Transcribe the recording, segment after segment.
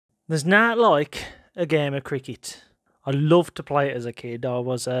There's not like a game of cricket. I loved to play it as a kid. I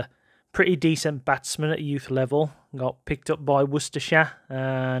was a pretty decent batsman at youth level. Got picked up by Worcestershire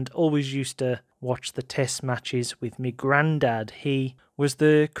and always used to watch the test matches with me granddad. He was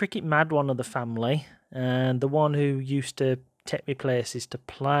the cricket mad one of the family and the one who used to take me places to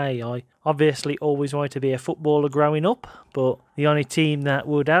play. I obviously always wanted to be a footballer growing up, but the only team that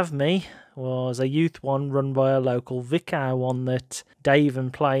would have me was a youth one run by a local vicar, one that didn't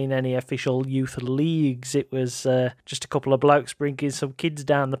even play in any official youth leagues. It was just a couple of blokes bringing some kids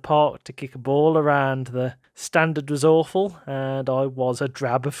down the park to kick a ball around. The standard was awful, and I was a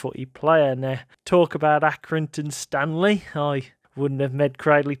drab footy player. Now, talk about Accrington Stanley. I wouldn't have made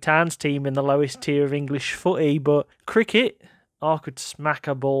Cradley Town's team in the lowest tier of English footy, but cricket, I could smack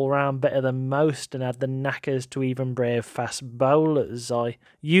a ball round better than most and had the knackers to even brave fast bowlers. I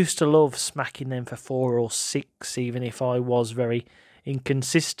used to love smacking them for 4 or 6, even if I was very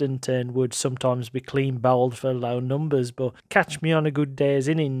inconsistent and would sometimes be clean bowled for low numbers, but catch me on a good day's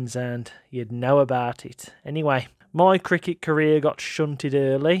innings and you'd know about it. Anyway, my cricket career got shunted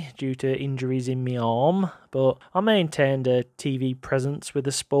early due to injuries in my arm, but I maintained a TV presence with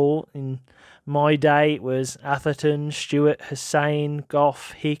the sport. In my day, it was Atherton, Stewart, Hussain,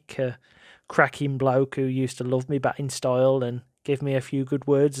 Goff, Hick, a cracking bloke who used to love me batting style and give me a few good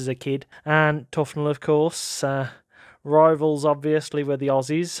words as a kid, and Tufnell, of course. Rivals, obviously, were the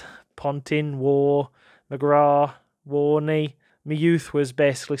Aussies, Ponting, Waugh, McGrath, Warney. My youth was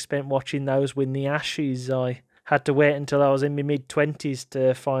basically spent watching those win the Ashes. I had to wait until I was in my mid-20s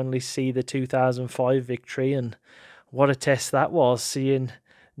to finally see the 2005 victory, and what a test that was. Seeing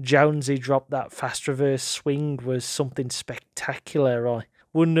Jonesy drop that fast reverse swing was something spectacular. I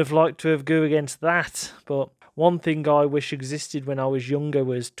wouldn't have liked to have go against that, but one thing I wish existed when I was younger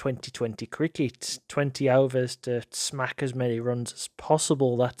was 2020 cricket. 20 overs to smack as many runs as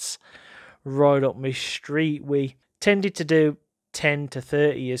possible. That's right up my street. We tended to do 10 to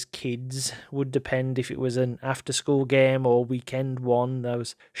 30 as kids. Would depend if it was an after-school game or weekend one.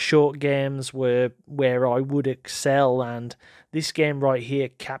 Those short games were where I would excel, and this game right here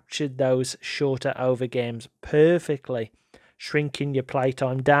captured those shorter over games perfectly, shrinking your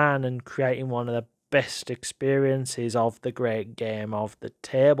playtime down and creating one of the best experiences of the great game of the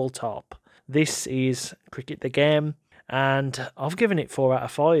tabletop. This is Cricket the Game, and I've given it 4 out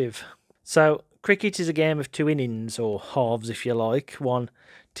of 5. So, cricket is a game of 2 innings, or halves if you like. One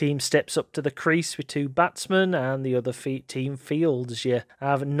team steps up to the crease with 2 batsmen and the other team fields. You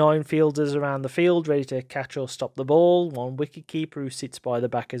have 9 fielders around the field ready to catch or stop the ball. 1 wicketkeeper who sits by the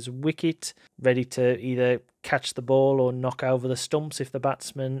backer's wicket, ready to either catch the ball or knock over the stumps if the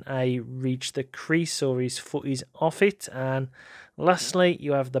batsman reach the crease or his foot is off it. And lastly,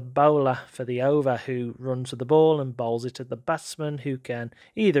 you have the bowler for the over who runs with the ball and bowls it at the batsman who can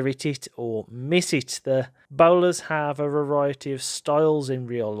either hit it or miss it. The bowlers have a variety of styles in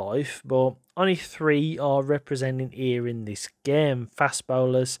real life, but only 3 are represented here in this game: fast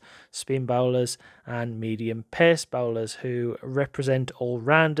bowlers, spin bowlers, and medium pace bowlers, who represent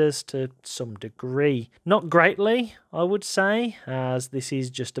all-rounders to some degree. Not greatly, I would say, as this is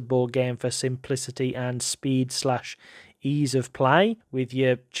just a board game for simplicity and speed/ease of play, with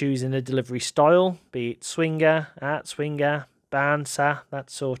you choosing a delivery style, be it swinger, outswinger, bouncer, that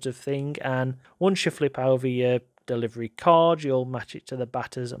sort of thing, and once you flip over your delivery card, you'll match it to the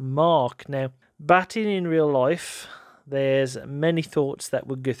batter's mark. Now, batting in real life, there's many thoughts that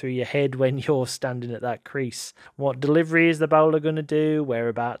would go through your head when you're standing at that crease. What delivery is the bowler going to do?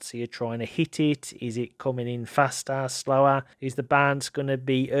 Whereabouts are you trying to hit it? Is it coming in faster, slower? Is the bounce going to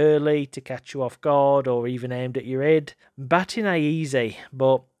be early to catch you off guard or even aimed at your head? Batting ain't easy,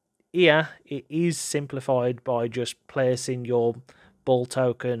 but here it is simplified by just placing your ball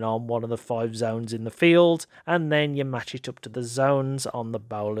token on one of the 5 zones in the field, and then you match it up to the zones on the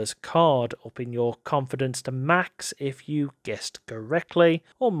bowler's card, upping your confidence to max if you guessed correctly,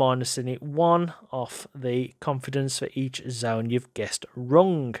 or minusing it 1 off the confidence for each zone you've guessed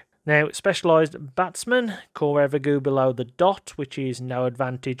wrong. Now, specialised batsmen core ever go below the dot, which is no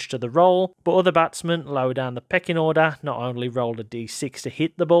advantage to the roll, but other batsmen lower down the pecking order not only roll a d6 to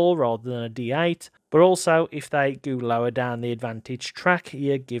hit the ball rather than a d8, but also if they go lower down the advantage track,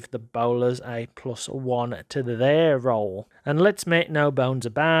 you give the bowlers a +1 to their roll. And let's make no bones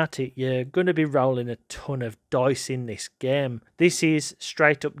about it, you're going to be rolling a ton of dice in this game. This is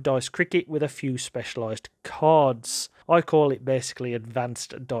straight up dice cricket with a few specialised cards. I call it basically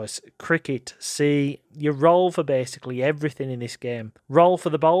advanced dice cricket. See, you roll for basically everything in this game. Roll for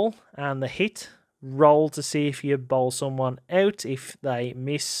the bowl and the hit. Roll to see if you bowl someone out if they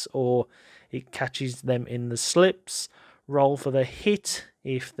miss or it catches them in the slips. Roll for the hit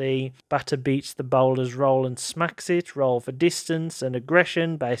If the batter beats the bowler's roll and smacks it, roll for distance and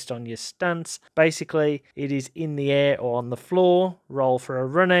aggression based on your stance. Basically, it is in the air or on the floor, roll for a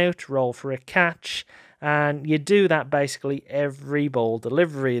run out, roll for a catch, and you do that basically every ball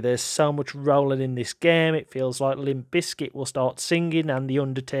delivery. There's so much rolling in this game, it feels like Limp Bizkit will start singing and the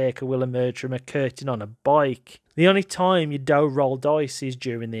Undertaker will emerge from a curtain on a bike. The only time you don't roll dice is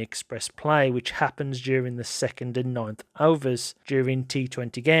during the express play, which happens during the 2nd and 9th overs during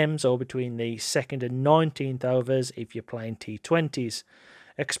T20 games, or between the 2nd and 19th overs if you're playing T20s.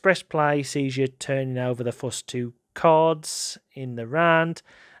 Express play sees you turning over the first 2 cards in the round,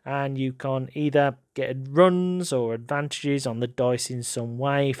 and you can either get runs or advantages on the dice in some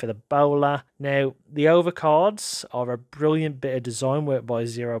way for the bowler. Now, the overcards are a brilliant bit of design work by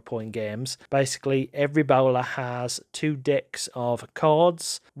 0 Point Games. Basically, every bowler has 2 decks of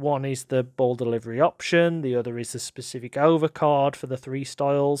cards. One is the ball delivery option, the other is the specific overcard for the 3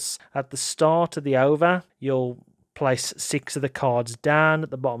 styles. At the start of the over, you'll place 6 of the cards down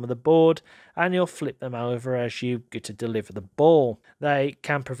at the bottom of the board, and you'll flip them over as you get to deliver the ball. They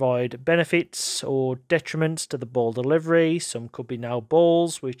can provide benefits or detriments to the ball delivery. Some could be no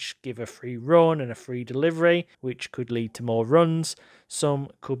balls, which give a free run and a free delivery, which could lead to more runs. Some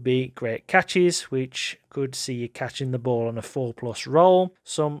could be great catches, which could see you catching the ball on a 4+ roll.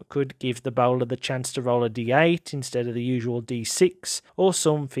 Some could give the bowler the chance to roll a D8 instead of the usual D6, or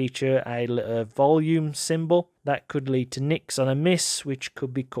some feature a little volume symbol that could lead to nicks on a miss, which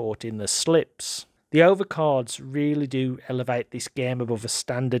could be caught in the slips. The overcards really do elevate this game above a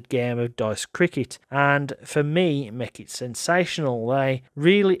standard game of dice cricket, and for me make it sensational. They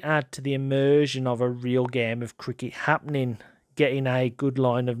really add to the immersion of a real game of cricket happening, getting a good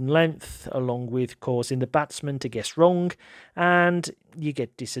line of length along with causing the batsman to guess wrong, and you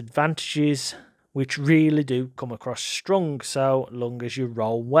get disadvantages which really do come across strong so long as you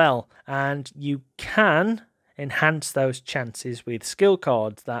roll well, and you can enhance those chances with skill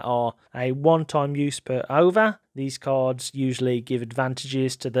cards that are a one-time use per over. These cards usually give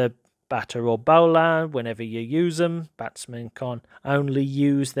advantages to the batter or bowler whenever you use them. Batsmen can only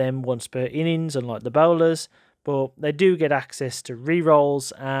use them once per innings, unlike the bowlers, but they do get access to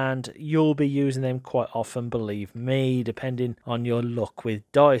rerolls, and you'll be using them quite often, believe me, depending on your luck with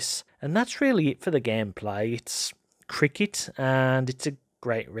dice. And that's really it for the gameplay. It's cricket, and it's a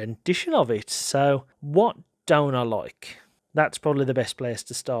great rendition of it. So what don't I like? That's probably the best place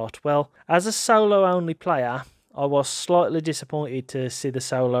to start. Well, as a solo-only player, I was slightly disappointed to see the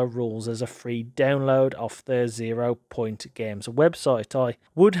solo rules as a free download off the 0 Point Games website. I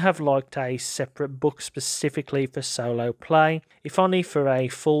would have liked a separate book specifically for solo play, if only for a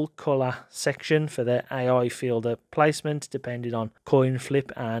full colour section for the AI fielder placement depending on coin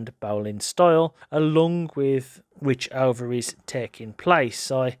flip and bowling style, along with which over is taking place.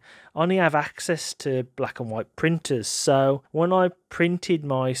 I only have access to black and white printers, so when I printed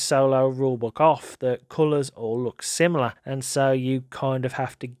my solo rulebook off, the colours all look similar, and so you kind of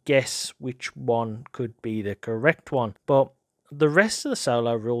have to guess which one could be the correct one. But the rest of the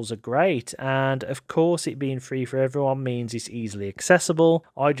solo rules are great, and of course it being free for everyone means it's easily accessible.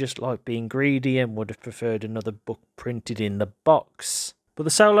 I just like being greedy and would have preferred another book printed in the box. But the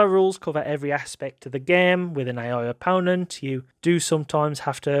solo rules cover every aspect of the game. With an AI opponent, you do sometimes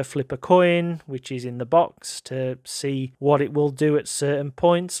have to flip a coin, which is in the box, to see what it will do at certain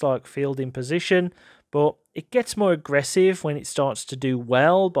points, like fielding position, but it gets more aggressive when it starts to do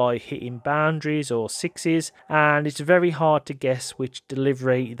well by hitting boundaries or sixes, and it's very hard to guess which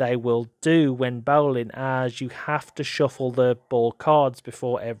delivery they will do when bowling, as you have to shuffle the ball cards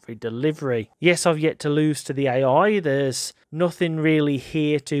before every delivery. Yes, I've yet to lose to the AI. There's nothing really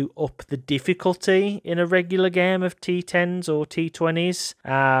here to up the difficulty in a regular game of T10s or T20s,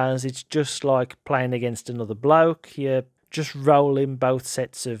 as it's just like playing against another bloke. You're just rolling both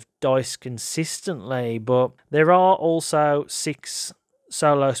sets of dice consistently, but there are also 6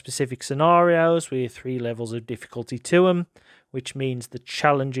 solo specific scenarios with 3 levels of difficulty to them, which means the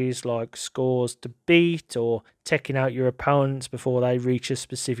challenges like scores to beat or taking out your opponents before they reach a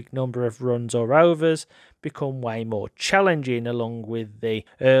specific number of runs or overs become way more challenging, along with the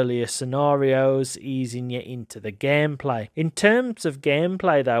earlier scenarios easing you into the gameplay. In terms of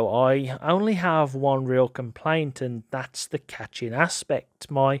gameplay though, I only have one real complaint, and that's the catching aspect.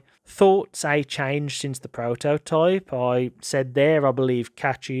 My thoughts changed since the prototype. I said there I believe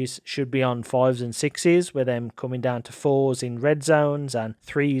catches should be on 5s and 6s, with them coming down to 4s in red zones and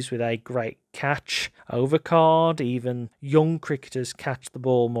 3s with a great catch overcard. Even young cricketers catch the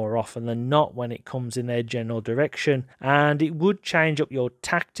ball more often than not when it comes in their general direction, and it would change up your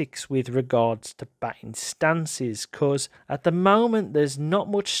tactics with regards to batting stances, because at the moment there's not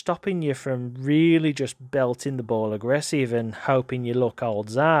much stopping you from really just belting the ball aggressive and hoping your luck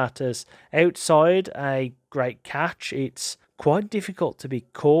holds out, as outside a great catch, it's quite difficult to be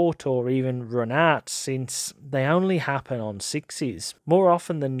caught or even run out, since they only happen on sixes. More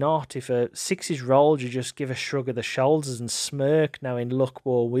often than not, if a six is rolled, you just give a shrug of the shoulders and smirk, knowing luck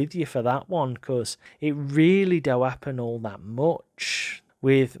will with you for that one, because it really don't happen all that much.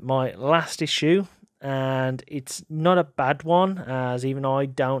 With my last issue, and it's not a bad one, as even I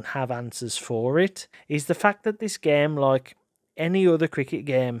don't have answers for it, is the fact that this game, like any other cricket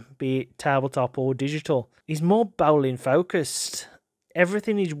game, be it tabletop or digital, is more bowling focused.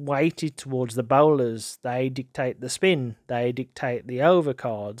 Everything is weighted towards the bowlers. They dictate the spin, they dictate the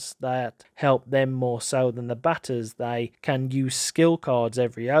overcards that help them more so than the batters. They can use skill cards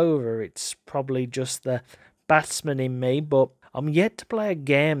every over. It's probably just the batsman in me, but I'm yet to play a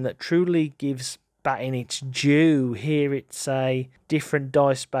game that truly gives batting its due. Here it's a different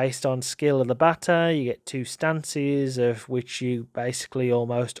dice based on skill of the batter. You get 2 stances, of which you basically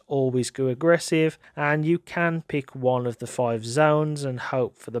almost always go aggressive, and you can pick one of the 5 zones and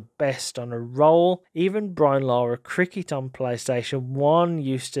hope for the best on a roll. Even Brian Lara Cricket on PlayStation 1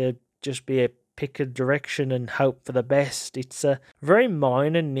 used to just be a pick a direction and hope for the best. It's a very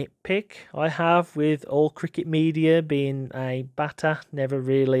minor nitpick I have with all cricket media, being a batter, never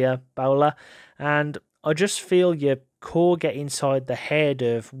really a bowler, and I just feel your core get inside the head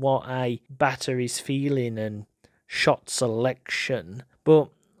of what a batter is feeling and shot selection. But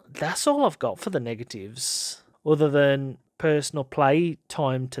that's all I've got for the negatives. Other than personal play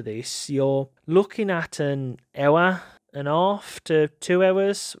time to this, you're looking at an hour and a half to 2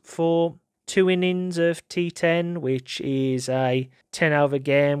 hours for 2 innings of T10, which is a 10 over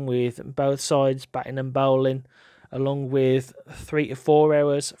game with both sides batting and bowling, along with 3 to 4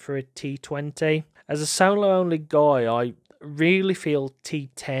 hours for a T20. As a solo only guy, I really feel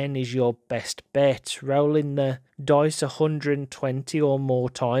T10 is your best bet. Rolling the dice 120 or more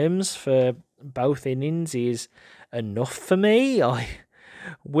times for both innings is enough for me. I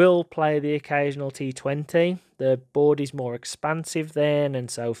will play the occasional T20. The board is more expansive then, and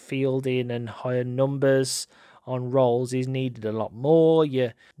so fielding and higher numbers on rolls is needed a lot more.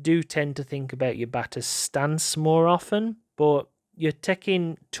 You do tend to think about your batter's stance more often, but you're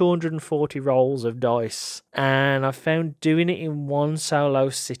taking 240 rolls of dice, and I found doing it in one solo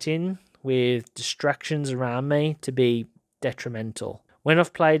sitting with distractions around me to be detrimental. When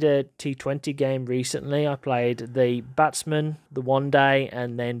I've played a T20 game recently, I played the batsman the one day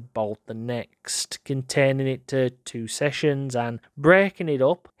and then bowled the next, containing it to 2 sessions, and breaking it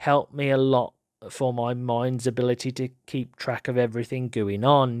up helped me a lot for my mind's ability to keep track of everything going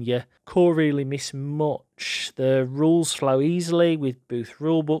on. Your core really miss much. The rules flow easily, with both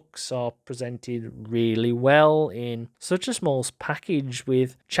rulebooks are presented really well in such a small package,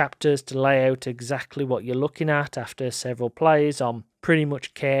 with chapters to lay out exactly what you're looking at after several plays. I'm pretty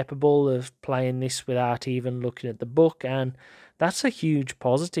much capable of playing this without even looking at the book, and that's a huge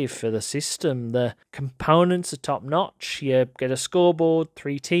positive for the system. The components are top notch. You get a scoreboard,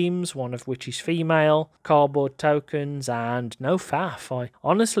 3 teams, one of which is female, cardboard tokens, and no faff. I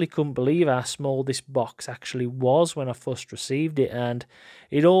honestly couldn't believe how small this box actually was when I first received it, and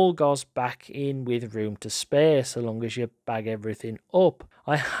it all goes back in with room to spare so long as you bag everything up.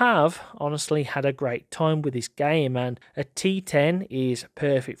 I have honestly had a great time with this game, and a T10 is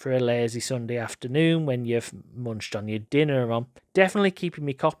perfect for a lazy Sunday afternoon when you've munched on your dinner. I'm definitely keeping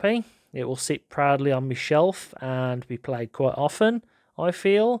my copy. It will sit proudly on my shelf and be played quite often, I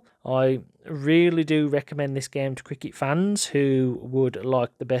feel. I really do recommend this game to cricket fans who would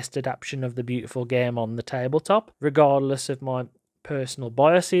like the best adaptation of the beautiful game on the tabletop, regardless of my personal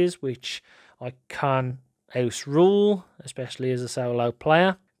biases, which I can house rule, especially as a solo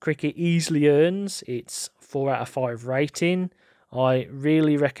player. Cricket easily earns its 4 out of 5 rating. I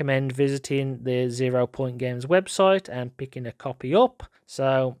really recommend visiting the 0 Point Games website and picking a copy up.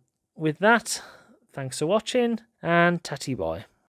 So with that, thanks for watching, and tatty bye.